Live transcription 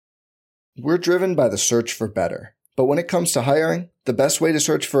We're driven by the search for better. But when it comes to hiring, the best way to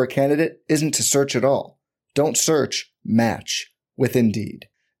search for a candidate isn't to search at all. Don't search, match with Indeed.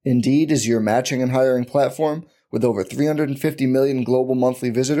 Indeed is your matching and hiring platform with over 350 million global monthly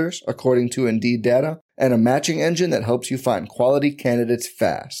visitors, according to Indeed data, and a matching engine that helps you find quality candidates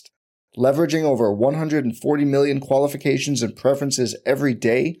fast. Leveraging over 140 million qualifications and preferences every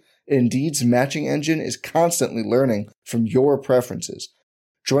day, Indeed's matching engine is constantly learning from your preferences.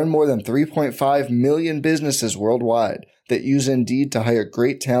 Join more than 3.5 million businesses worldwide that use Indeed to hire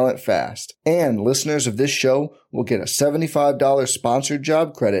great talent fast. And listeners of this show will get a $75 sponsored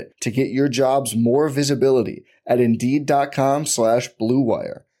job credit to get your jobs more visibility at Indeed.com/Blue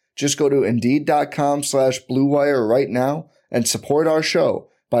Wire. Just go to Indeed.com/Blue Wire right now and support our show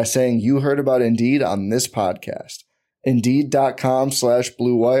by saying you heard about Indeed on this podcast.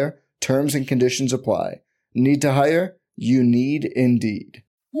 Indeed.com/Blue Wire. Terms and conditions apply. Need to hire? You need Indeed.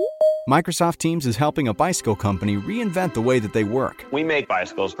 Microsoft Teams is helping a bicycle company reinvent the way that they work. We make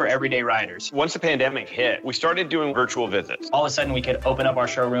bicycles for everyday riders. Once the pandemic hit, we started doing virtual visits. All of a sudden, we could open up our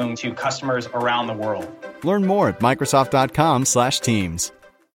showroom to customers around the world. Learn more at Microsoft.com/Teams.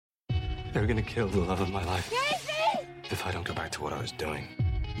 They're gonna kill the love of my life if I don't go back to what I was doing.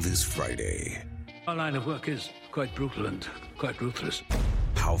 This Friday. Our line of work is quite brutal and quite ruthless.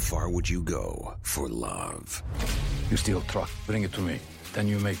 How far would you go for love? You steal a truck, bring it to me. Then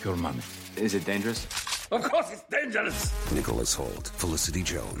you make your money. Is it dangerous? Of course it's dangerous! Nicholas Hoult, Felicity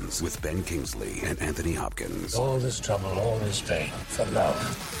Jones, with Ben Kingsley and Anthony Hopkins. All this trouble, all this pain, for love.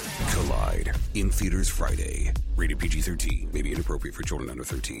 Collide, in theaters Friday. Rated PG-13, may be inappropriate for children under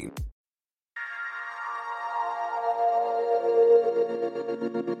 13.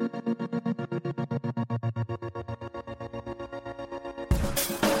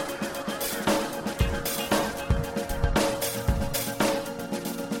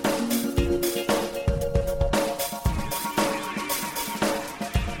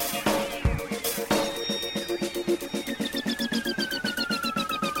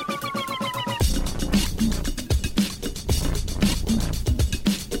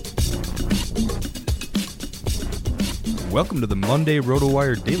 Welcome to the Monday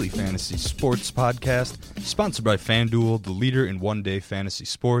RotoWire Daily Fantasy Sports Podcast, sponsored by FanDuel, the leader in one-day fantasy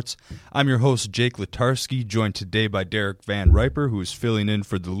sports. I'm your host, Jake Letarski, joined today by Derek VanRiper, who is filling in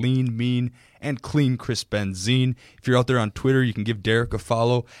for the lean, mean, and clean Chris Benzine. If you're out there on Twitter, you can give Derek a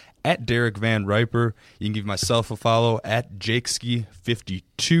follow at Derek VanRiper. You can give myself a follow at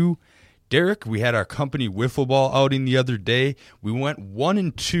Jakeski52. Derek, we had our company wiffle ball outing the other day. We went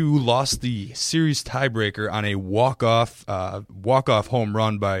 1-2, lost the series tiebreaker on a walk-off home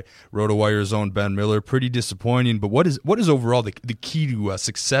run by RotoWire's own Ben Miller. Pretty disappointing, but what is overall the key to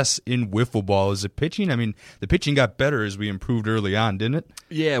success in wiffle ball? Is it pitching? I mean, the pitching got better as we improved early on, didn't it?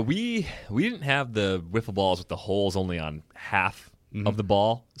 Yeah, we didn't have the wiffle balls with the holes only on half of the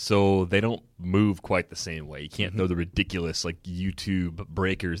ball, so they don't move quite the same way. You can't throw the ridiculous like YouTube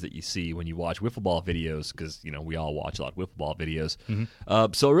breakers that you see when you watch wiffle ball videos, because we all watch a lot of wiffle ball videos.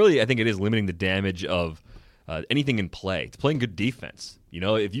 So really, I think it is limiting the damage of anything in play. It's playing good defense.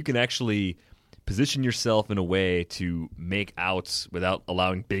 If you can actually position yourself in a way to make outs without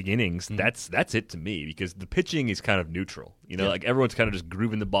allowing big innings, that's it to me, because the pitching is kind of neutral. Like everyone's kind of just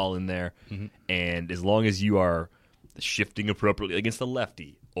grooving the ball in there, and as long as you are shifting appropriately against the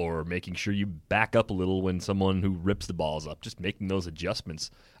lefty, or making sure you back up a little when someone who rips the balls up, just making those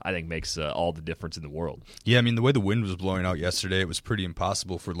adjustments, I think makes all the difference in the world. Yeah, I mean, the way the wind was blowing out yesterday, it was pretty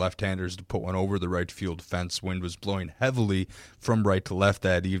impossible for left-handers to put one over the right field fence. Wind was blowing heavily from right to left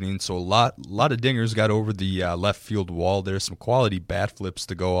that evening, so a lot of dingers got over the left field wall. There's some quality bat flips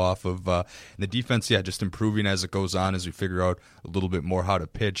to go off of. And the defense, just improving as it goes on, as we figure out a little bit more how to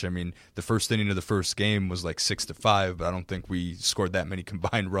pitch. I mean, the first inning of the first game was like 6-5, but I don't think we scored that many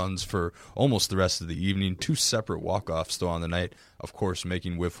combined runs for almost the rest of the evening. 2 separate walk-offs still on the night, of course,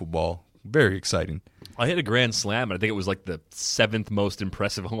 making wiffle ball very exciting. I hit a grand slam, and I think it was like the 7th most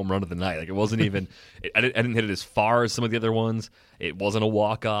impressive home run of the night. Like, it wasn't even I didn't hit it as far as some of the other ones. It wasn't a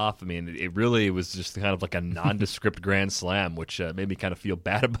walk-off. I mean, it really was just kind of like a nondescript grand slam, which made me kind of feel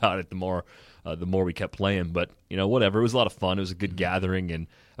bad about it the more we kept playing. But, whatever. It was a lot of fun. It was a good gathering, and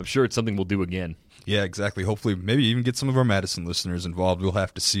I'm sure it's something we'll do again. Yeah, exactly. Hopefully, maybe even get some of our Madison listeners involved. We'll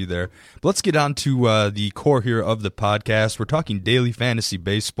have to see there. But let's get on to the core here of the podcast. We're talking daily fantasy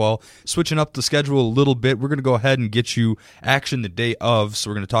baseball, switching up the schedule a little bit. We're going to go ahead and get you action the day of. So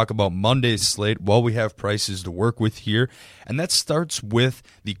we're going to talk about Monday's slate while we have prices to work with here. And that starts with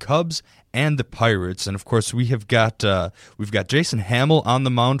the Cubs and the Pirates. And of course, we've got Jason Hamill on the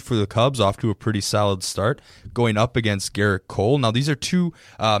mound for the Cubs, off to a pretty solid start, going up against Garrett Cole. Now, these are two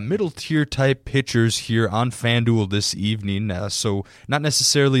middle-tier type pitchers here on FanDuel this evening, so not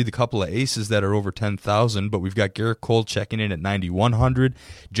necessarily the couple of aces that are over 10,000, but we've got Garrett Cole checking in at 9,100,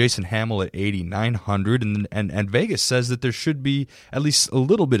 Jason Hamill at 8,900, and Vegas says that there should be at least a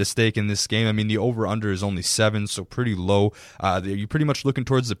little bit of stake in this game. I mean, the over-under is only 7, so pretty low. You're pretty much looking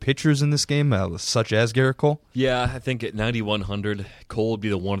towards the pitchers in this game, such as Garrett Cole? Yeah, I think at 9,100, Cole would be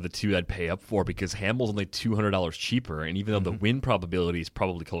the one of the two I'd pay up for because Hamill's only $200 cheaper, and even though the win probability is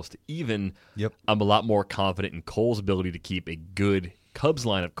probably close to even, I'm a lot more confident in Cole's ability to keep a good Cubs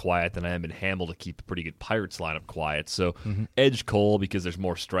lineup quiet than I am in Hamill to keep a pretty good Pirates lineup quiet. So edge Cole because there's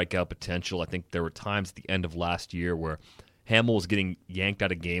more strikeout potential. I think there were times at the end of last year where Hamill was getting yanked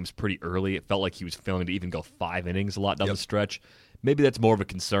out of games pretty early. It felt like he was failing to even go 5 innings a lot down the stretch. Maybe that's more of a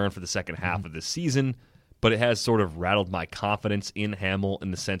concern for the second half of the season, but it has sort of rattled my confidence in Hamill in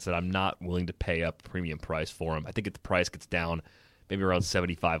the sense that I'm not willing to pay up premium price for him. I think if the price gets down maybe around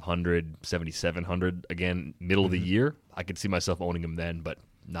 7,500, 7,700, again, middle of the year, I could see myself owning him then, but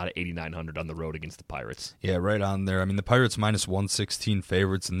not at 8,900 on the road against the Pirates. Yeah, right on there. I mean, the Pirates minus 116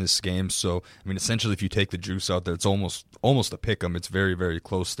 favorites in this game. So, I mean, essentially, if you take the juice out there, it's almost a pick 'em. It's very, very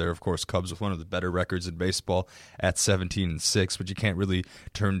close there. Of course, Cubs with one of the better records in baseball at 17-6, but you can't really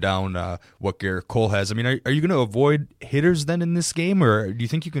turn down what Garrett Cole has. I mean, are you going to avoid hitters then in this game, or do you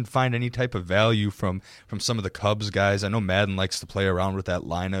think you can find any type of value from some of the Cubs guys? I know Madden likes to play around with that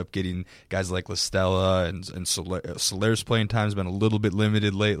lineup, getting guys like La Stella and Soler's playing time has been a little bit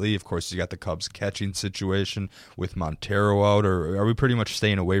limited lately. Of course, you got the Cubs catching situation with Montero out, or are we pretty much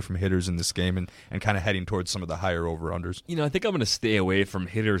staying away from hitters in this game and kind of heading towards some of the higher over-unders? You know, I think I'm going to stay away from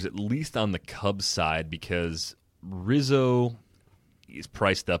hitters, at least on the Cubs side, because Rizzo is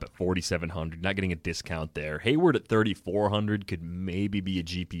priced up at 4,700, not getting a discount there. Hayward at 3,400 could maybe be a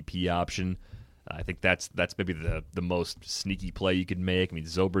GPP option. I think that's maybe the most sneaky play you could make. I mean,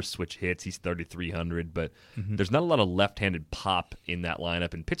 Zobrist switch hits, he's 3,300, but there's not a lot of left-handed pop in that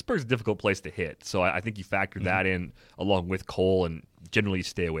lineup, and Pittsburgh's a difficult place to hit. So I think you factor that in along with Cole, and generally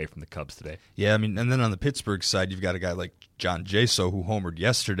stay away from the Cubs today. Yeah, I mean, and then on the Pittsburgh side, you've got a guy like John Jaso who homered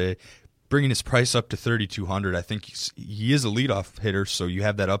yesterday, bringing his price up to 3,200. I think he is a leadoff hitter, so you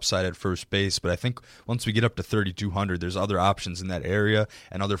have that upside at first base. But I think once we get up to 3,200, there's other options in that area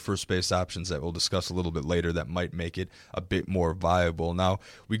and other first base options that we'll discuss a little bit later that might make it a bit more viable. Now,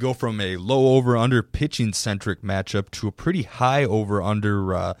 we go from a low over-under pitching-centric matchup to a pretty high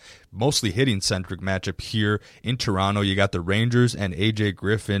over-under mostly hitting-centric matchup here in Toronto. You got the Rangers and A.J.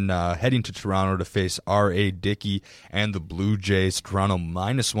 Griffin heading to Toronto to face R.A. Dickey and the Blue Jays. Toronto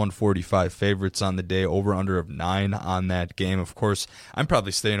minus 145 favorites on the day, over-under of 9 on that game. Of course, I'm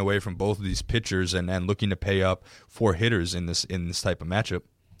probably staying away from both of these pitchers and looking to pay up for hitters in this type of matchup.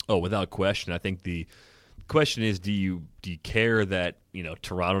 Oh, without question. I think the question is, do you care that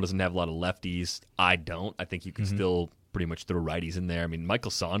Toronto doesn't have a lot of lefties? I don't. I think you can still pretty much throw righties in there. I mean,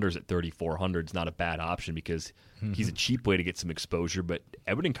 Michael Saunders at 3,400 is not a bad option because he's a cheap way to get some exposure, but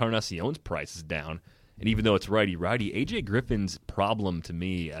Edwin Encarnacion's price is down. And even though it's righty-righty, A.J. Griffin's problem to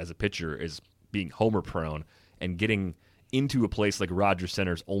me as a pitcher is being homer-prone, and getting into a place like Rogers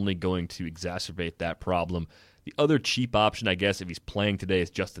Center is only going to exacerbate that problem. The other cheap option, I guess, if he's playing today is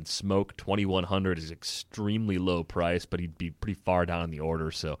Justin Smoke. 2,100 is extremely low price, but he'd be pretty far down in the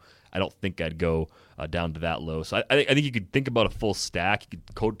order, so I don't think I'd go down to that low. So I think you could think about a full stack. You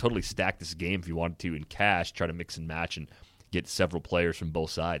could totally stack this game if you wanted to in cash, try to mix and match and get several players from both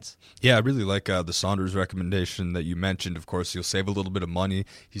sides. Yeah, I really like the Saunders recommendation that you mentioned. Of course, you'll save a little bit of money.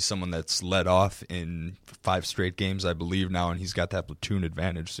 He's someone that's led off in 5 straight games, I believe, now, and he's got that platoon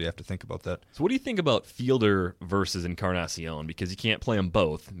advantage, so you have to think about that. So what do you think about Fielder versus Encarnacion? Because you can't play them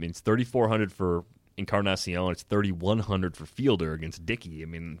both. I mean, it's 3,400 for Encarnacion, it's 3,100 for Fielder against Dickey. I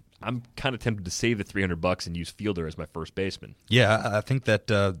mean, I'm kind of tempted to save the $300 and use Fielder as my first baseman. Yeah, I think that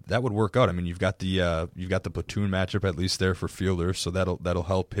that would work out. I mean, you've got the platoon matchup at least there for Fielder, so that'll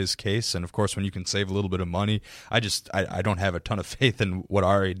help his case. And of course, when you can save a little bit of money, I don't have a ton of faith in what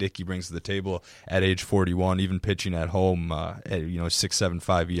R.A. Dickey brings to the table at age 41, even pitching at home. At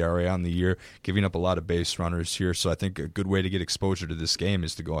 6.75 ERA on the year, giving up a lot of base runners here. So I think a good way to get exposure to this game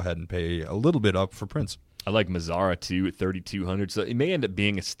is to go ahead and pay a little bit up for Prince. I like Mazzara, too, at 3,200. So it may end up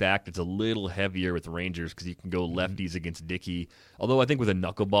being a stack that's a little heavier with Rangers because you can go lefties against Dickey. Although I think with a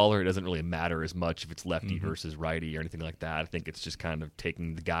knuckleballer, it doesn't really matter as much if it's lefty versus righty or anything like that. I think it's just kind of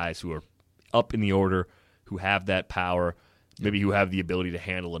taking the guys who are up in the order, who have that power, maybe who have the ability to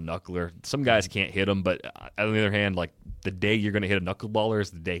handle a knuckler. Some guys can't hit them, but on the other hand, like the day you're going to hit a knuckleballer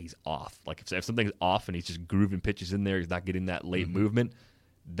is the day he's off. Like if something's off and he's just grooving pitches in there, he's not getting that late movement,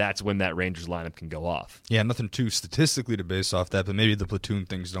 that's when that Rangers lineup can go off. Yeah, nothing too statistically to base off that, but maybe the platoon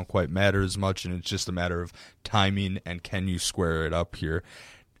things don't quite matter as much, and it's just a matter of timing and can you square it up here.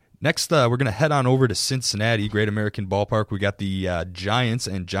 Next, we're going to head on over to Cincinnati, Great American Ballpark. We got the Giants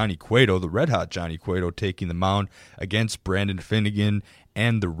and Johnny Cueto, the red-hot Johnny Cueto, taking the mound against Brandon Finnegan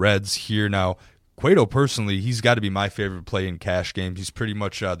and the Reds here. Now, Cueto, personally, he's got to be my favorite play in cash games. He's pretty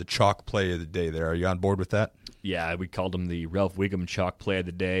much the chalk play of the day there. Are you on board with that? Yeah, we called him the Ralph Wiggum chalk play of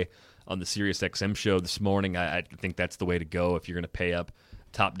the day on the SiriusXM show this morning. I think that's the way to go if you're going to pay up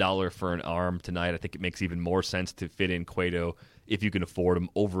top dollar for an arm tonight. I think it makes even more sense to fit in Cueto if you can afford him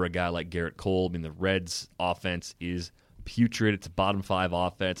over a guy like Garrett Cole. I mean, the Reds' offense is putrid. It's a bottom five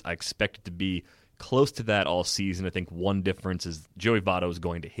offense. I expect it to be close to that all season. I think one difference is Joey Votto is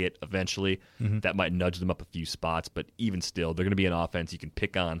going to hit eventually. That might nudge them up a few spots, but even still, they're going to be an offense you can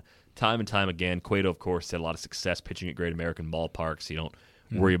pick on time and time again. Cueto, of course, had a lot of success pitching at Great American Ballpark, so you don't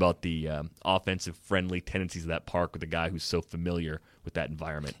worry about the offensive-friendly tendencies of that park with a guy who's so familiar with that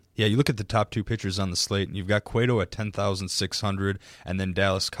environment. Yeah, you look at the top two pitchers on the slate, and you've got Cueto at 10,600 and then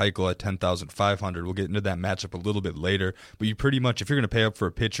Dallas Keuchel at 10,500. We'll get into that matchup a little bit later, but you pretty much, if you're going to pay up for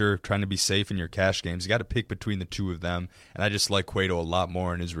a pitcher trying to be safe in your cash games, you got to pick between the two of them, and I just like Cueto a lot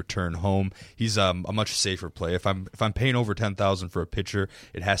more in his return home. He's a much safer play. If I'm paying over 10,000 for a pitcher,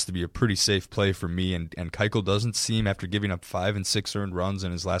 it has to be a pretty safe play for me, and Keuchel doesn't seem, after giving up 5 and 6 earned runs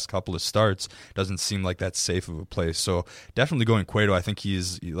in his last couple of starts, doesn't seem like that's safe of a play. So definitely going Cueto. I think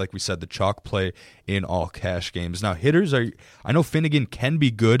he's, like we said, the chalk play in all cash games. Now, hitters I know Finnegan can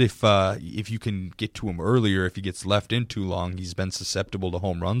be good if you can get to him earlier. If he gets left in too long, he's been susceptible to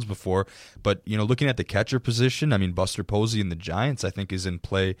home runs before. But looking at the catcher position, I mean, Buster Posey and the Giants, I think, is in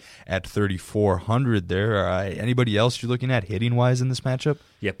play at 3,400 there. Anybody else you're looking at hitting wise in this matchup?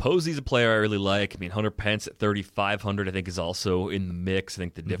 Yeah, Posey's a player I really like. I mean, Hunter Pence at 3,500 I think is also in the mix. I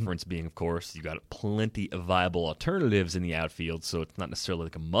think the difference being, of course, you got plenty of viable alternatives in the outfield, so it's not necessarily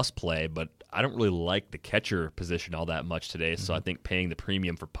like a must play, but I don't really like the catcher position all that much today, so I think paying the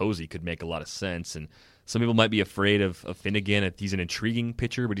premium for Posey could make a lot of sense. And some people might be afraid of Finnegan. He's an intriguing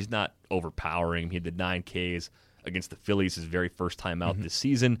pitcher, but he's not overpowering. He had the 9 Ks against the Phillies his very first time out this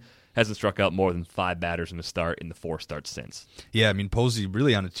season. Hasn't struck out more than 5 batters in a start in the 4 starts since. Yeah, I mean, Posey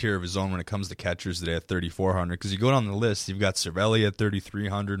really on a tier of his own when it comes to catchers today at 3,400, because you go down the list, you've got Cervelli at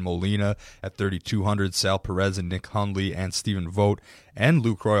 3,300, Molina at 3,200, Sal Perez and Nick Hundley and Stephen Vogt and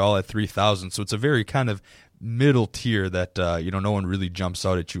Luke Roy all at 3,000. So it's a very kind of middle tier that no one really jumps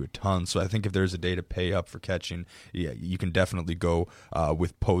out at you a ton. So I think if there's a day to pay up for catching, yeah, you can definitely go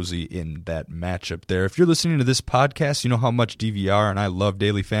with Posey in that matchup there. If you're listening to this podcast, you know how much DVR and I love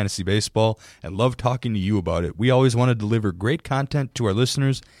daily fantasy baseball and love talking to you about it. We always want to deliver great content to our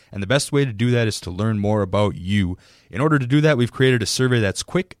listeners, and the best way to do that is to learn more about you. In order to do that, we've created a survey that's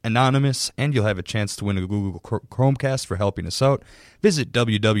quick, anonymous, and you'll have a chance to win a Google Chromecast for helping us out. Visit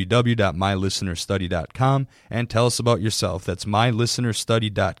www.mylistenerstudy.com and tell us about yourself. That's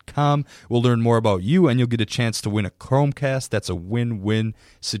mylistenerstudy.com. We'll learn more about you, and you'll get a chance to win a Chromecast. That's a win-win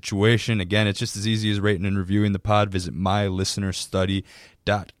situation. Again, it's just as easy as rating and reviewing the pod. Visit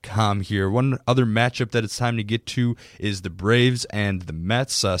mylistenerstudy.com here. One other matchup that it's time to get to is the Braves and the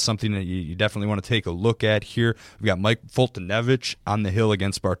Mets, something that you definitely want to take a look at here. We've got Mike Fultonevich on the hill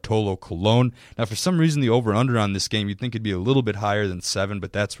against Bartolo Colon. Now, for some reason, the over-under on this game, you'd think it'd be a little bit higher than 7,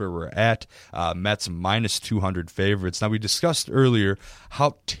 but that's where we're at. Mets minus 200 favorites. Now, we discussed earlier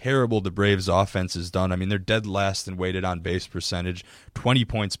how terrible the Braves offense has done. I mean, they're dead last in weighted on base percentage, 20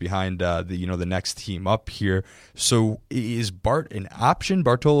 points behind the next team up here. So is Bart an option,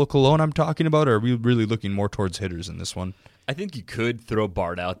 Bartolo Colon I'm talking about, or are we really looking more towards hitters in this one? I think you could throw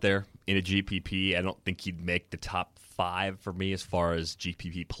Bart out there in a GPP. I don't think he'd make the top 5 for me as far as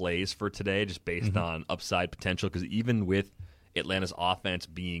GPP plays for today, just based on upside potential, because even with Atlanta's offense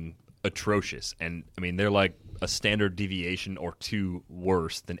being atrocious, and I mean, they're like a standard deviation or 2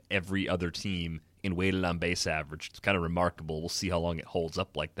 worse than every other team in weighted on base average. It's kind of remarkable. We'll see how long it holds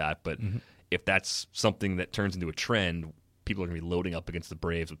up like that, but if that's something that turns into a trend, people are going to be loading up against the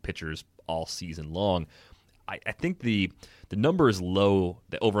Braves with pitchers all season long. I think the number is low,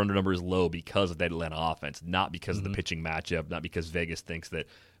 the over-under number is low because of that Atlanta offense, not because of the pitching matchup, not because Vegas thinks that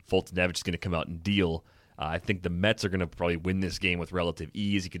Fultonevich is going to come out and deal I think the Mets are going to probably win this game with relative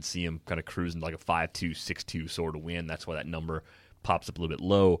ease. You could see them kind of cruising like a 5-2, 6-2 sort of win. That's why that number pops up a little bit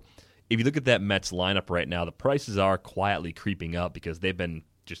low. If you look at that Mets lineup right now, the prices are quietly creeping up because they've been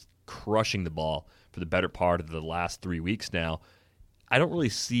just crushing the ball for the better part of the last 3 weeks now. I don't really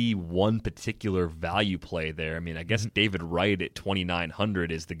see one particular value play there. I mean, I guess David Wright at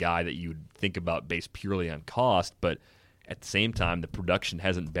 2,900 is the guy that you'd think about based purely on cost, but at the same time, the production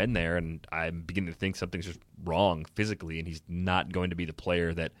hasn't been there, and I'm beginning to think something's just wrong physically, and he's not going to be the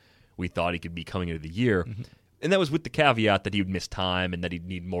player that we thought he could be coming into the year. And that was with the caveat that he would miss time and that he'd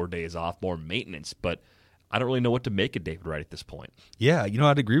need more days off, more maintenance. But I don't really know what to make of David Wright at this point. Yeah,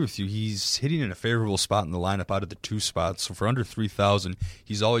 I'd agree with you. He's hitting in a favorable spot in the lineup out of the 2 spots. So for under 3,000,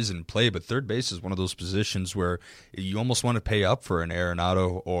 he's always in play. But third base is one of those positions where you almost want to pay up for an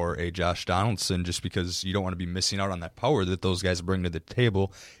Arenado or a Josh Donaldson just because you don't want to be missing out on that power that those guys bring to the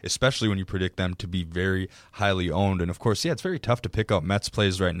table, especially when you predict them to be very highly owned. And, of course, it's very tough to pick out Mets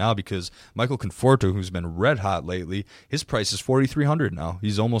plays right now because Michael Conforto, who's been red hot lately, his price is $4,300 now.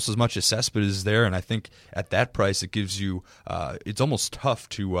 He's almost as much as Cespedes there, and I think at that price, it gives you, it's almost tough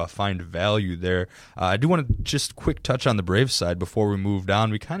to find value there. I do want to just quick touch on the Braves side before we moved on.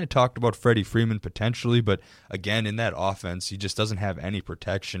 We kind of talked about Freddie Freeman potentially, but again, in that offense, he just doesn't have any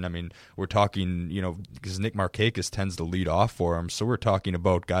protection. I mean, we're talking, because Nick Markakis tends to lead off for him, so we're talking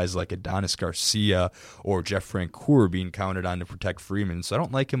about guys like Adonis Garcia or Jeff Francoeur being counted on to protect Freeman, so I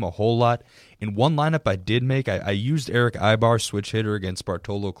don't like him a whole lot. In one lineup I did make, I used Eric Ibar, switch hitter, against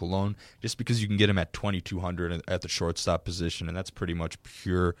Bartolo Colon, just because you can get him at 2,200 at the shortstop position, and that's pretty much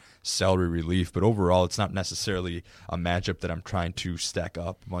pure salary relief. But overall, it's not necessarily a matchup that I'm trying to stack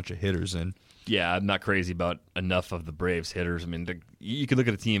up a bunch of hitters in. Yeah, I'm not crazy about enough of the Braves hitters. I mean, you could look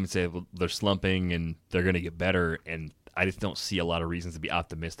at a team and say, well, they're slumping and they're going to get better, and I just don't see a lot of reasons to be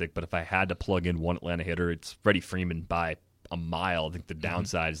optimistic. But if I had to plug in one Atlanta hitter, it's Freddie Freeman by a mile. I think the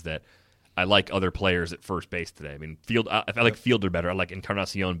downside is that I like other players at first base today. I mean, I like Fielder better. I like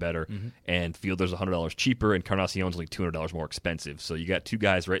Encarnacion better. And Fielder's $100 cheaper. Encarnacion's only $200 more expensive. So you got two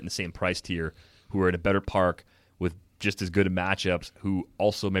guys right in the same price tier who are at a better park with just as good of matchups, who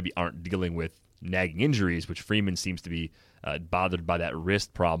also maybe aren't dealing with nagging injuries, which Freeman seems to be bothered by that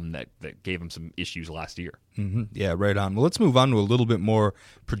wrist problem that gave him some issues last year. Yeah, right on. Well, let's move on to a little bit more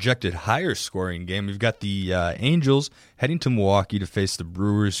projected higher scoring game. We've got the Angels heading to Milwaukee to face the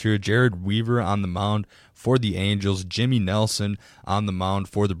Brewers here. Jared Weaver on the mound for the Angels. Jimmy Nelson on the mound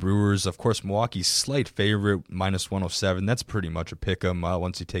for the Brewers. Of course, Milwaukee's slight favorite, -107. That's pretty much a pick 'em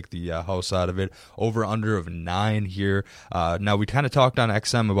once you take the house out of it. Over-under of 9 here. Now, we kind of talked on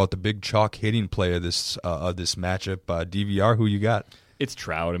XM about the big chalk hitting play of this matchup. DVR, who you got? It's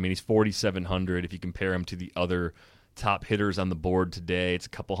Trout. I mean, he's 4,700. If you compare him to the other top hitters on the board today, it's a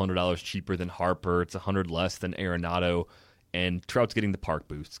couple $100 cheaper than Harper. It's $100 less than Arenado. And Trout's getting the park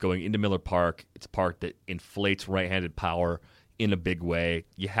boost. It's going into Miller Park. It's a park that inflates right-handed power in a big way.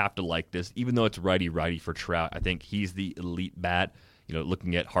 You have to like this. Even though it's righty-righty for Trout, I think he's the elite bat.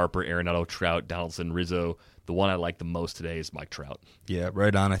 Looking at Harper, Arenado, Trout, Donaldson, Rizzo, the one I like the most today is Mike Trout. Yeah,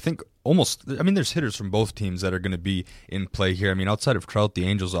 right on. I think there's hitters from both teams that are going to be in play here. I mean, outside of Trout, the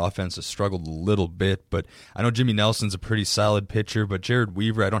Angels' offense has struggled a little bit, but I know Jimmy Nelson's a pretty solid pitcher, but Jared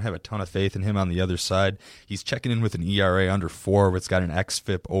Weaver, I don't have a ton of faith in him on the other side. He's checking in with an ERA under 4, but it's got an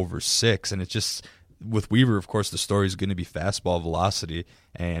xFIP over 6, and it's just, with Weaver, of course, the story is going to be fastball velocity,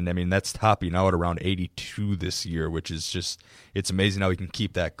 and I mean, that's topping out around 82 this year, which is just, it's amazing how he can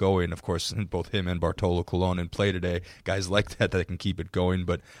keep that going. Of course, both him and Bartolo Colon in play today, guys like that can keep it going.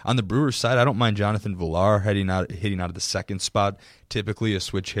 But on the Brewers side, I don't mind Jonathan Villar hitting out of the second spot. Typically, a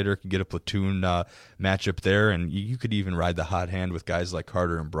switch hitter could get a platoon matchup there, and you could even ride the hot hand with guys like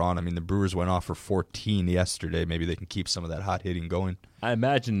Carter and Braun. I mean, the Brewers went off for 14 yesterday. Maybe they can keep some of that hot hitting going. I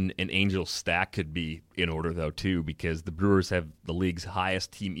imagine an Angels stack could be in order, though, too, because the Brewers have the league's highest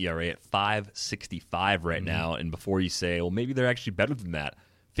team ERA at 5.65 right now, and before you say, well, maybe they're actually better than that,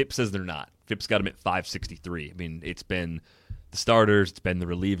 FIP says they're not. FIP's got them at 5.63. I mean, it's been the starters, it's been the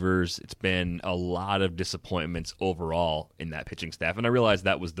relievers, it's been a lot of disappointments overall in that pitching staff, and I realized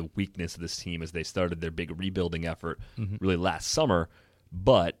that was the weakness of this team as they started their big rebuilding effort really last summer,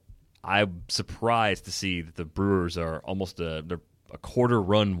 but I'm surprised to see that the Brewers are almost they're a quarter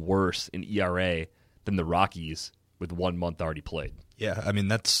run worse in ERA than the Rockies with 1 month already played. Yeah, I mean,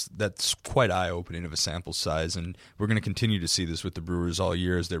 that's quite eye-opening of a sample size, and we're going to continue to see this with the Brewers all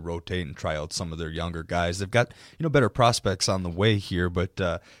year as they rotate and try out some of their younger guys. They've got, better prospects on the way here, but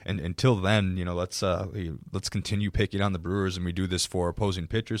and until then, let's continue picking on the Brewers, and we do this for opposing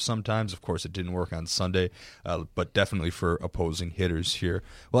pitchers sometimes. Of course, it didn't work on Sunday, but definitely for opposing hitters here.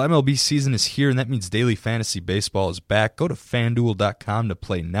 Well, MLB season is here, and that means daily fantasy baseball is back. Go to FanDuel.com to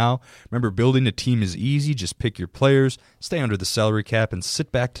play now. Remember, building a team is easy. Just pick your players, stay under the salary cap, and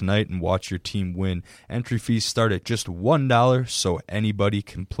sit back tonight and watch your team win. Entry fees start at just $1, so anybody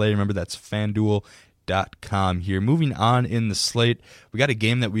can play. Remember, that's FanDuel.com here. Moving on in the slate, we got a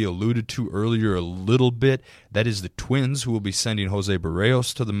game that we alluded to earlier a little bit. That is the Twins, who will be sending Jose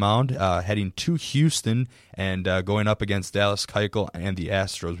Barrios to the mound, heading to Houston and going up against Dallas Keuchel and the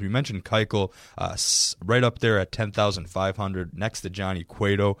Astros. We mentioned Keuchel right up there at 10,500 next to Johnny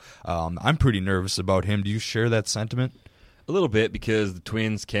Cueto. I'm pretty nervous about him. Do you share that sentiment? A little bit, because the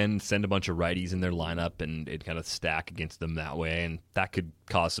Twins can send a bunch of righties in their lineup and it kind of stack against them that way, and that could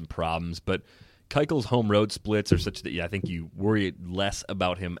cause some problems. But Keuchel's home road splits are such that I think you worry less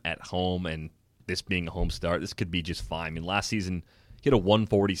about him at home, and this being a home start, this could be just fine. I mean, last season he had a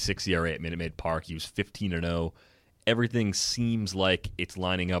 1.46 ERA at Minute Maid Park. He was 15-0. Everything seems like it's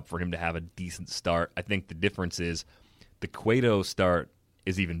lining up for him to have a decent start. I think the difference is the Cueto start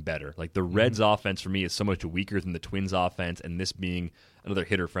is even better. Like, the Reds offense for me is so much weaker than the Twins offense, and this being another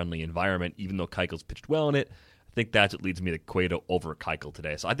hitter-friendly environment, even though Keuchel's pitched well in it, I think that's what leads me to Cueto over Keuchel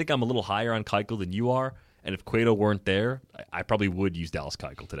today. So I think I'm a little higher on Keuchel than you are, and if Cueto weren't there, I probably would use Dallas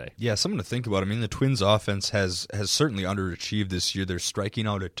Keuchel today. Yeah, something to think about. I mean, the Twins offense has certainly underachieved this year. They're striking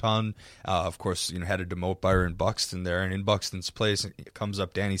out a ton. Of course, had to demote Byron Buxton there, and in Buxton's place comes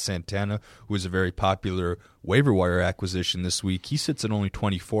up Danny Santana, who is a very popular waiver wire acquisition this week. He sits at only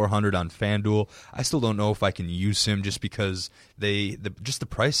 2,400 on FanDuel. I still don't know if I can use him just because the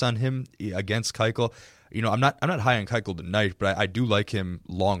price on him against Keuchel. I'm not high on Keuchel tonight, but I do like him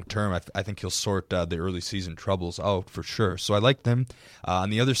long term. I think he'll sort the early season troubles out for sure. So I like them. On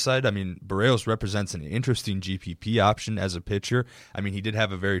the other side, I mean, Barrios represents an interesting GPP option as a pitcher. I mean, he did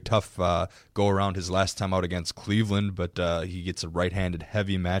have a very tough go around his last time out against Cleveland, but he gets a right-handed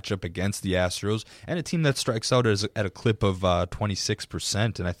heavy matchup against the Astros and a team that strikes out at a clip of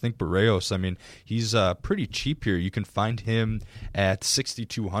 26%. And I think Barrios, I mean, he's pretty cheap here. You can find him at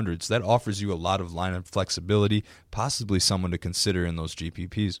 6,200. So that offers you a lot of lineup flexibility, possibly someone to consider in those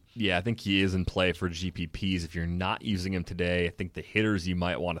GPPs. Yeah, I think he is in play for GPPs. If you're not using him today, I think the hitters you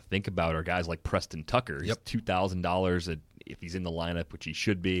might want to think about are guys like Preston Tucker. He's $2,000 if he's in the lineup, which he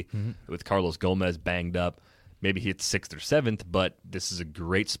should be, with Carlos Gomez banged up. Maybe he hits 6th or 7th, but this is a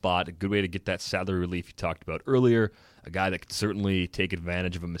great spot, a good way to get that salary relief you talked about earlier, a guy that could certainly take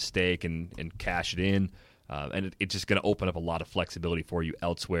advantage of a mistake and cash it in, and it's just going to open up a lot of flexibility for you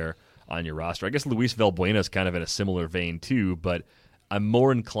elsewhere on your roster. I guess Luis Valbuena is kind of in a similar vein too, but I'm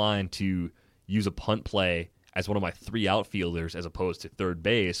more inclined to use a punt play as one of my 3 outfielders as opposed to third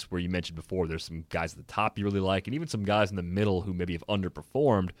base, where you mentioned before there's some guys at the top you really like, and even some guys in the middle who maybe have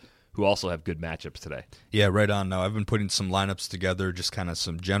underperformed who also have good matchups today. Yeah, right on. Now, I've been putting some lineups together, just kind of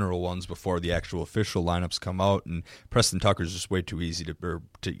some general ones before the actual official lineups come out, and Preston Tucker's just way too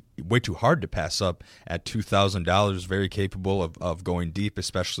way too hard to pass up at $2,000. Very capable of going deep,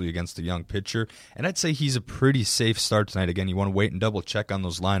 especially against a young pitcher. And I'd say he's a pretty safe start tonight. Again, you want to wait and double check on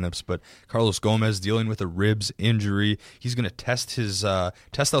those lineups. But Carlos Gomez dealing with a ribs injury. He's going to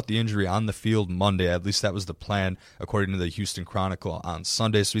test out the injury on the field Monday. At least that was the plan, according to the Houston Chronicle on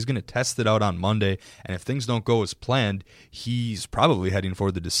Sunday. So he's going to test it out on Monday. And if things don't go as planned, he's probably heading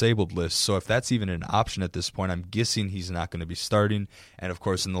for the disabled list. So if that's even an option at this point, I'm guessing he's not going to be starting. And of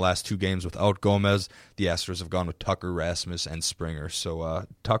course, in the last 2 games without Gomez, the Astros have gone with Tucker, Rasmus, and Springer. So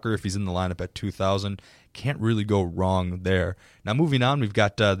Tucker, if he's in the lineup at 2,000, can't really go wrong there. Now moving on, we've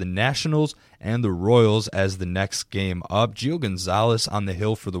got the Nationals and the Royals as the next game up. Gio Gonzalez on the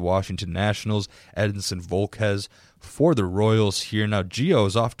hill for the Washington Nationals, Edinson Volquez for the Royals here. Now Gio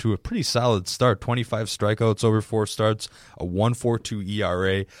is off to a pretty solid start, 25 strikeouts over 4 starts, a 1.42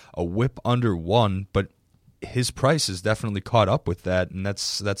 ERA, a whip under 1, but his price is definitely caught up with that, and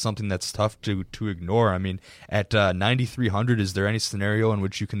that's something that's tough to ignore. I mean, at 9,300, is there any scenario in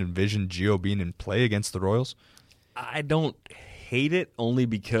which you can envision Gio being in play against the Royals? I don't hate it, only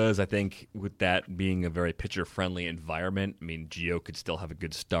because I think with that being a very pitcher-friendly environment, I mean, Gio could still have a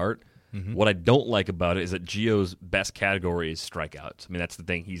good start. Mm-hmm. What I don't like about it is that Gio's best category is strikeouts. I mean, that's the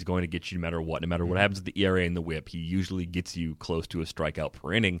thing. He's going to get you no matter what. No matter what happens with the ERA and the whip, he usually gets you close to a strikeout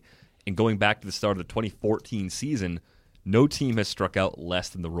per inning. And going back to the start of the 2014 season, no team has struck out less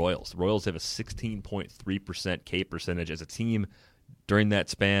than the Royals. The Royals have a 16.3% K percentage as a team. during that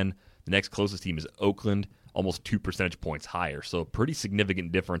span. The next closest team is Oakland, almost 2 percentage points higher. So a pretty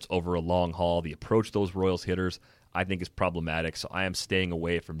significant difference over a long haul. The approach to those Royals hitters, I think, is problematic. So I am staying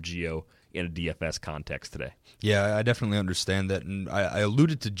away from Gio in a DFS context today. Yeah, I definitely understand that. And I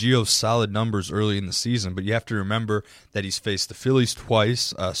alluded to Gio's solid numbers early in the season, but you have to remember that he's faced the Phillies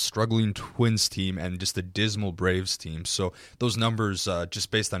twice, a struggling Twins team, and just a dismal Braves team. So those numbers,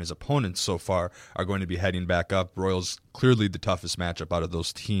 just based on his opponents so far, are going to be heading back up. Royals clearly the toughest matchup out of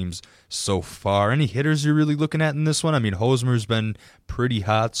those teams so far. Any hitters you're really looking at in this one? I mean, Hosmer's been pretty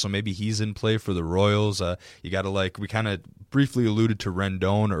hot, so maybe he's in play for the Royals. You got to we kind of briefly alluded to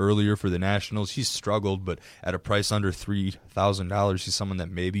Rendon earlier for the Nationals. He's struggled, but at a price under $3,000, he's someone that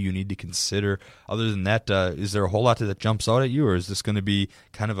maybe you need to consider. Other than that, is there a whole lot that jumps out at you, or is this going to be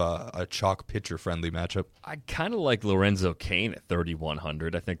kind of a chalk pitcher-friendly matchup? I kind of like Lorenzo Cain at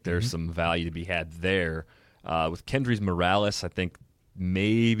 3,100. I think there's some value to be had there. With Kendrys Morales, I think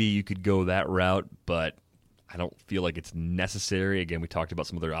maybe you could go that route, but I don't feel like it's necessary. Again, we talked about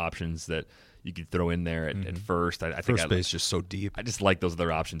some other options that you could throw in there at first. I think first base just so deep. I just like those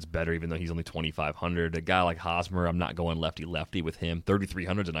other options better, even though he's only 2,500. A guy like Hosmer, I'm not going lefty-lefty with him.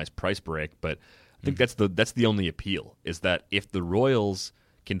 3,300 is a nice price break, but I think that's the only appeal, is that if the Royals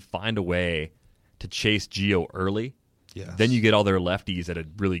can find a way to chase Gio early, then you get all their lefties at a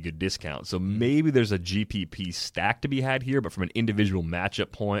really good discount. So maybe there's a GPP stack to be had here, but from an individual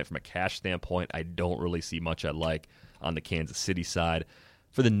matchup point, from a cash standpoint, I don't really see much I like on the Kansas City side.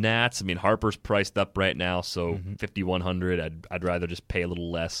 For the Nats, I mean, Harper's priced up right now, so 5,100. I'd rather just pay a little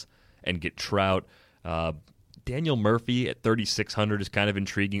less and get Trout. Daniel Murphy at 3,600 is kind of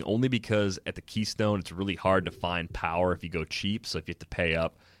intriguing, only because at the Keystone, it's really hard to find power if you go cheap. So if you have to pay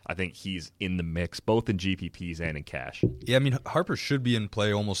up, I think he's in the mix, both in GPPs and in cash. Yeah, I mean, Harper should be in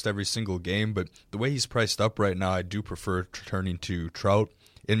play almost every single game, but the way he's priced up right now, I do prefer turning to Trout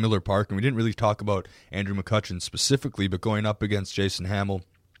in Miller Park. And we didn't really talk about Andrew McCutchen specifically, but going up against Jason Hamill,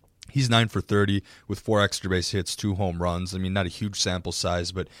 he's 9 for 30 with 4 extra base hits, 2 home runs. I mean, not a huge sample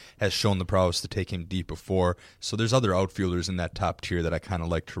size, but has shown the prowess to take him deep before. So there's other outfielders in that top tier that I kind of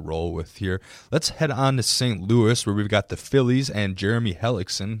like to roll with here. Let's head on to St. Louis, where we've got the Phillies and Jeremy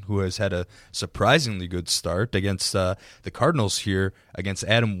Hellickson, who has had a surprisingly good start against the Cardinals here, against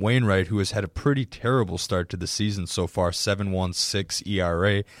Adam Wainwright, who has had a pretty terrible start to the season so far, 7.16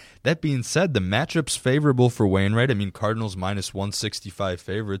 ERA. That being said, the matchup's favorable for Wainwright. I mean, Cardinals minus 165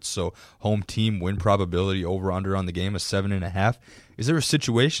 favorites, so home team win probability over-under on the game of 7.5. Is there a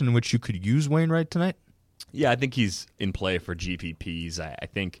situation in which you could use Wainwright tonight? Yeah, I think he's in play for GPPs. I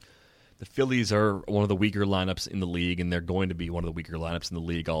think the Phillies are one of the weaker lineups in the league, and they're going to be one of the weaker lineups in the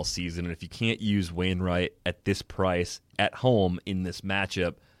league all season. And if you can't use Wainwright at this price at home in this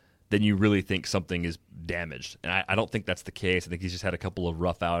matchup, then you really think something is damaged. And I don't think that's the case. I think he's just had a couple of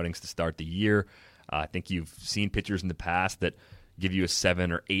rough outings to start the year. I think you've seen pitchers in the past that give you a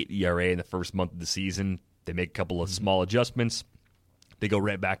 7 or 8 ERA in the first month of the season. They make a couple of small adjustments. They go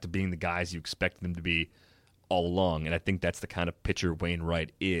right back to being the guys you expect them to be all along. And I think that's the kind of pitcher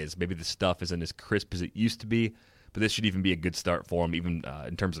Wainwright is. Maybe the stuff isn't as crisp as it used to be, but this should even be a good start for him, even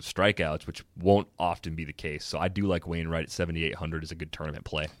in terms of strikeouts, which won't often be the case. So I do like Wainwright at 7,800 as a good tournament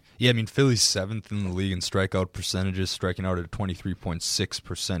play. Yeah, I mean, Philly's 7th in the league in strikeout percentages, striking out at a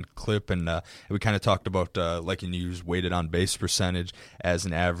 23.6% clip. And we kind of talked about liking to use weighted on base percentage as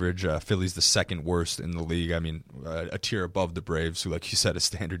an average. Philly's the 2nd worst in the league. I mean, a tier above the Braves, who, like you said, a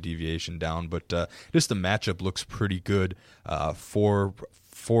standard deviation down. But just the matchup looks pretty good for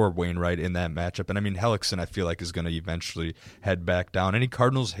Wainwright in that matchup. And I mean, Hellickson, I feel like, is going to eventually head back down. Any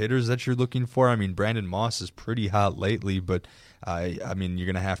Cardinals hitters that you're looking for? I mean, Brandon Moss is pretty hot lately, but I mean, you're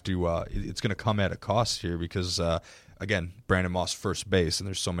going to have to it's going to come at a cost here because, again, Brandon Moss first base, and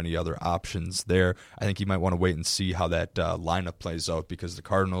there's so many other options there. I think you might want to wait and see how that lineup plays out, because the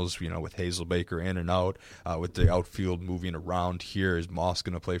Cardinals, with Hazelbaker in and out, with the outfield moving around here, is Moss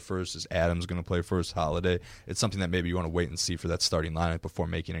going to play first? Is Adams going to play first? Holiday? It's something that maybe you want to wait and see for that starting lineup before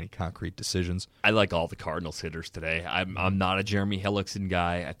making any concrete decisions. I like all the Cardinals hitters today. I'm not a Jeremy Hellickson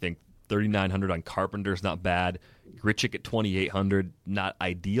guy. I think 3,900 on Carpenter's not bad. Grichuk at 2,800, not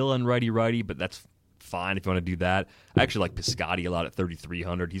ideal on righty-righty, but that's fine if you want to do that. I actually like Piscotty a lot at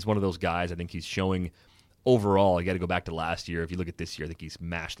 3,300. He's one of those guys. I think he's showing overall, you got to go back to last year. If you look at this year, I think he's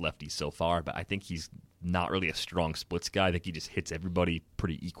mashed lefties so far, but I think he's not really a strong splits guy. I think he just hits everybody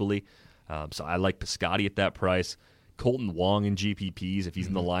pretty equally. So I like Piscotty at that price. Colton Wong in GPPs, if he's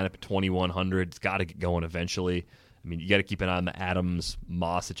in the lineup at 2,100, it's got to get going eventually. I mean, you got to keep an eye on the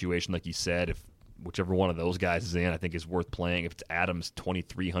Adams-Moss situation, like you said. If whichever one of those guys is in, I think is worth playing. If it's Adams,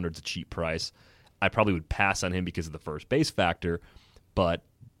 2,300 is a cheap price. I probably would pass on him because of the first base factor, but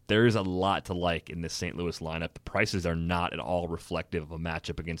there is a lot to like in this St. Louis lineup. The prices are not at all reflective of a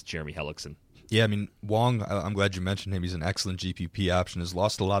matchup against Jeremy Hellickson. Yeah, I mean, Wong, I'm glad you mentioned him. He's an excellent GPP option. Has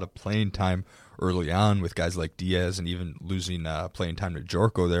lost a lot of playing time early on with guys like Diaz and even losing playing time to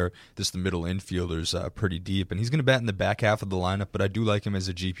Jorko there. The middle infielder's pretty deep, and he's going to bat in the back half of the lineup, but I do like him as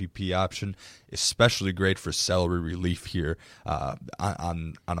a GPP option, especially great for salary relief here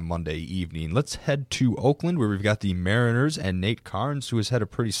on a Monday evening. Let's head to Oakland, where we've got the Mariners and Nate Carnes, who has had a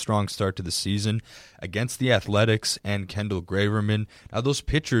pretty strong start to the season against the Athletics and Kendall Graveman. Now, those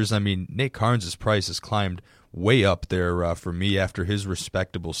pitchers, I mean, Nate Carnes' price has climbed way up there for me after his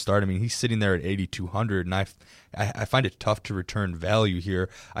respectable start. I mean, he's sitting there at 8,200, and I find it tough to return value here.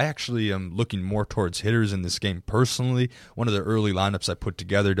 I actually am looking more towards hitters in this game personally. One of the early lineups I put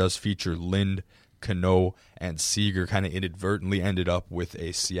together does feature Lind, Cano, and Seager. Kind of inadvertently ended up with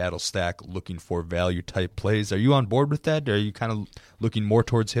a Seattle stack looking for value type plays. Are you on board with that? Are you kind of looking more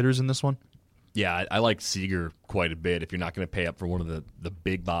towards hitters in this one? Yeah, I like Seager quite a bit. If you're not going to pay up for one of the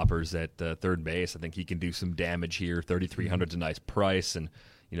big boppers at third base, I think he can do some damage here. 3,300 is a nice price, and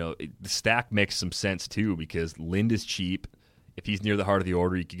the stack makes some sense too because Lind is cheap. If he's near the heart of the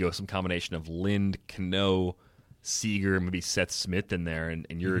order, you could go some combination of Lind, Cano, Seager, maybe Seth Smith in there, and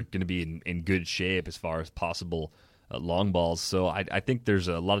you're going to be in good shape as far as possible long balls. So I think there's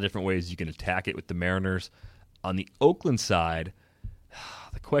a lot of different ways you can attack it with the Mariners. On the Oakland side,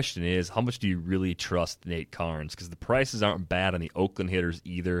 the question is, how much do you really trust Nate Carnes? Because the prices aren't bad on the Oakland hitters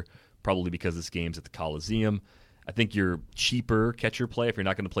either, probably because this game's at the Coliseum. I think your cheaper catcher play, if you're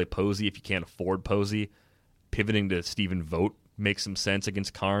not going to play Posey, if you can't afford Posey, pivoting to Stephen Vogt makes some sense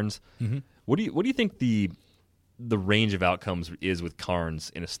against Carnes. What do you think the range of outcomes is with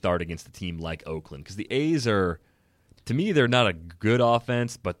Carnes in a start against a team like Oakland? Because the A's are, to me, they're not a good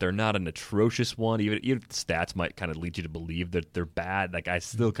offense, but they're not an atrocious one. Even if the stats might kind of lead you to believe that they're bad, like I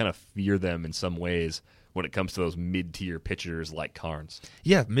still kind of fear them in some ways when it comes to those mid-tier pitchers like Carnes.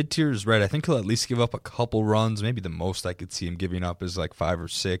 Yeah, mid-tier is right. I think he'll at least give up a couple runs. Maybe the most I could see him giving up is like 5 or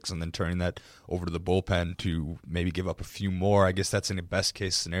 6, and then turning that over to the bullpen to maybe give up a few more. I guess that's in a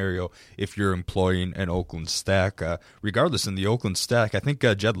best-case scenario if you're employing an Oakland stack. Regardless, in the Oakland stack, I think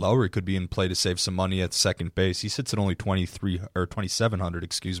Jed Lowry could be in play to save some money at second base. He sits at only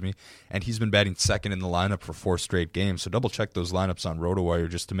 2,700, and he's been batting second in the lineup for 4 straight games. So double-check those lineups on RotoWire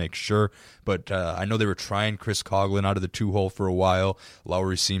just to make sure. But I know they were trying Chris Coughlin out of the 2-hole for a while.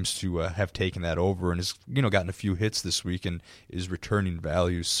 Lowry seems to have taken that over and has gotten a few hits this week and is returning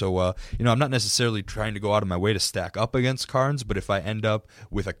value. So I'm not necessarily trying to go out of my way to stack up against Carnes, but if I end up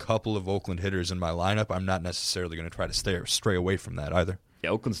with a couple of Oakland hitters in my lineup, I'm not necessarily going to try to stray away from that either.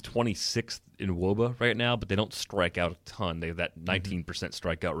 Yeah, Oakland's 26th in WOBA right now, but they don't strike out a ton. They have that 19%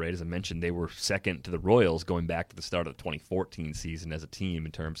 strikeout rate. As I mentioned, they were second to the Royals going back to the start of the 2014 season as a team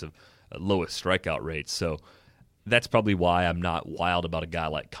in terms of lowest strikeout rates. So that's probably why I'm not wild about a guy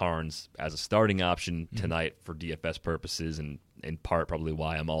like Carnes as a starting option tonight for DFS purposes, and in part probably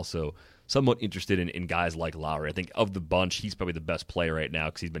why I'm also somewhat interested in guys like Lowry. I think of the bunch, he's probably the best player right now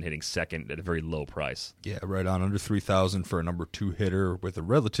because he's been hitting second at a very low price. Yeah, right on. Under 3,000 for a number 2 hitter with a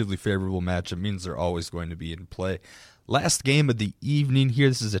relatively favorable matchup means they're always going to be in play. Last game of the evening here.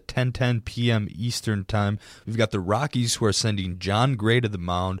 This is at 10:10 p.m. Eastern Time. We've got the Rockies who are sending John Gray to the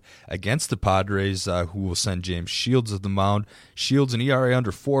mound against the Padres, who will send James Shields to the mound. Shields an ERA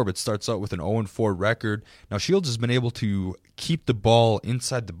under 4, but starts out with an 0-4 record. Now, Shields has been able to keep the ball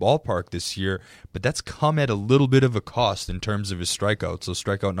inside the ballpark this year, but that's come at a little bit of a cost in terms of his strikeouts. So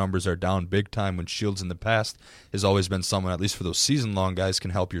strikeout numbers are down big time when Shields in the past has always been someone, at least for those season-long guys,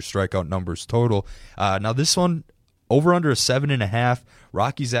 can help your strikeout numbers total. Now, this one, over under a 7.5.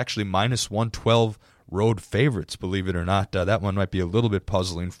 Rockies actually minus 112 road favorites, believe it or not. That one might be a little bit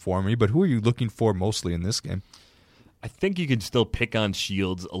puzzling for me, but who are you looking for mostly in this game? I think you can still pick on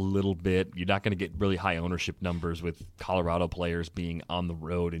Shields a little bit. You're not going to get really high ownership numbers with Colorado players being on the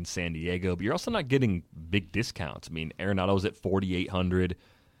road in San Diego, but you're also not getting big discounts. I mean, Arenado's at 4,800,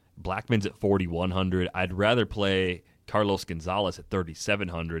 Blackman's at 4,100. I'd rather play Carlos Gonzalez at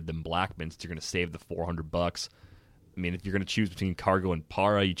 3,700 than Blackman's. You're going to save the $400. I mean, if you're going to choose between Cargo and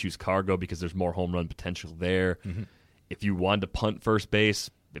Parra, you choose Cargo because there's more home run potential there. If you wanted to punt first base,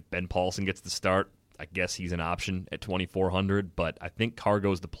 if Ben Paulson gets the start, I guess he's an option at 2,400, but I think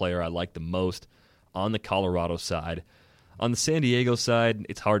Cargo is the player I like the most on the Colorado side. On the San Diego side,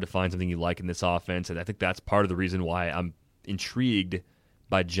 it's hard to find something you like in this offense, and I think that's part of the reason why I'm intrigued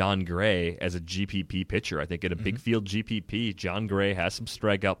by John Gray as a GPP pitcher. I think at a big field GPP, John Gray has some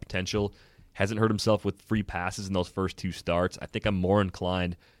strikeout potential. Hasn't hurt himself with free passes in those first 2 starts. I think I'm more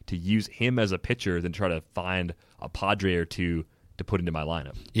inclined to use him as a pitcher than try to find a Padre or two to put into my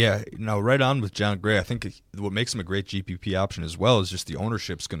lineup. Yeah, right on with John Gray. I think what makes him a great GPP option as well is just the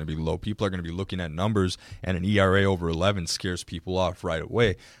ownership's going to be low. People are going to be looking at numbers, and an ERA over 11 scares people off right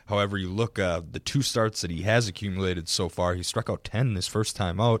away. However, you look the 2 starts that he has accumulated so far, he struck out 10 his first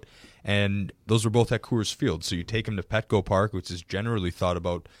time out, and those were both at Coors Field. So you take him to Petco Park, which is generally thought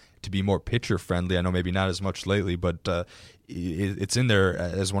about to be more pitcher-friendly. I know maybe not as much lately, but it's in there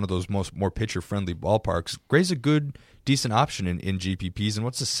as one of those more pitcher-friendly ballparks. Gray's a good, decent option in GPPs. And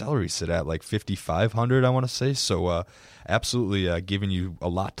what's the salary sit at? Like $5,500, I want to say. So absolutely giving you a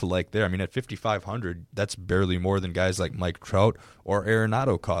lot to like there. I mean, at $5,500, that's barely more than guys like Mike Trout or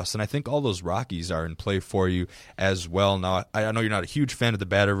Arenado cost. And I think all those Rockies are in play for you as well. Now, I know you're not a huge fan of the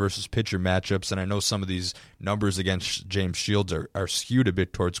batter versus pitcher matchups, and I know some of these numbers against James Shields are skewed a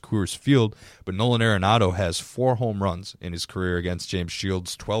bit towards Coors Field, but Nolan Arenado has 4 home runs in his career against James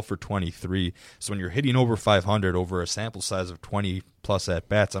Shields, 12 for 23. So when you're hitting over 500 over a sample size of 20 plus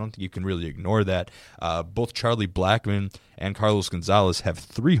at-bats, I don't think you can really ignore that. Both Charlie Blackmon and Carlos Gonzalez have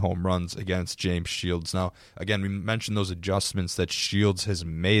 3 home runs against James Shields. Now, again, we mentioned those adjustments that Shields has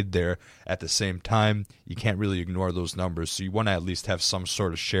made there. At the same time, you can't really ignore those numbers, so you want to at least have some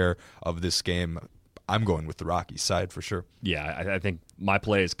sort of share of this game. I'm going with the Rockies side for sure. Yeah, I think my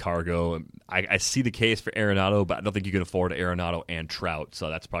play is Cargo. I see the case for Arenado, but I don't think you can afford Arenado and Trout, so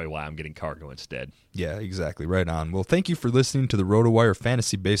that's probably why I'm getting Cargo instead. Yeah, exactly. Right on. Well, thank you for listening to the RotoWire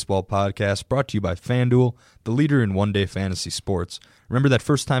Fantasy Baseball Podcast, brought to you by FanDuel, the leader in one-day fantasy sports. Remember that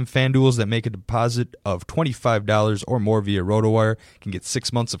first-time FanDuels that make a deposit of $25 or more via RotoWire can get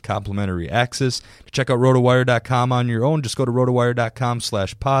 6 months of complimentary access. To check out RotoWire.com on your own, just go to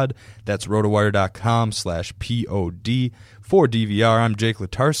RotoWire.com/pod. That's RotoWire.com/POD. For DVR, I'm Jake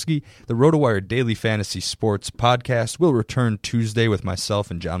Letarski. The RotoWire Daily Fantasy Sports Podcast will return Tuesday with myself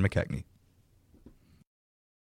and John McKechnie.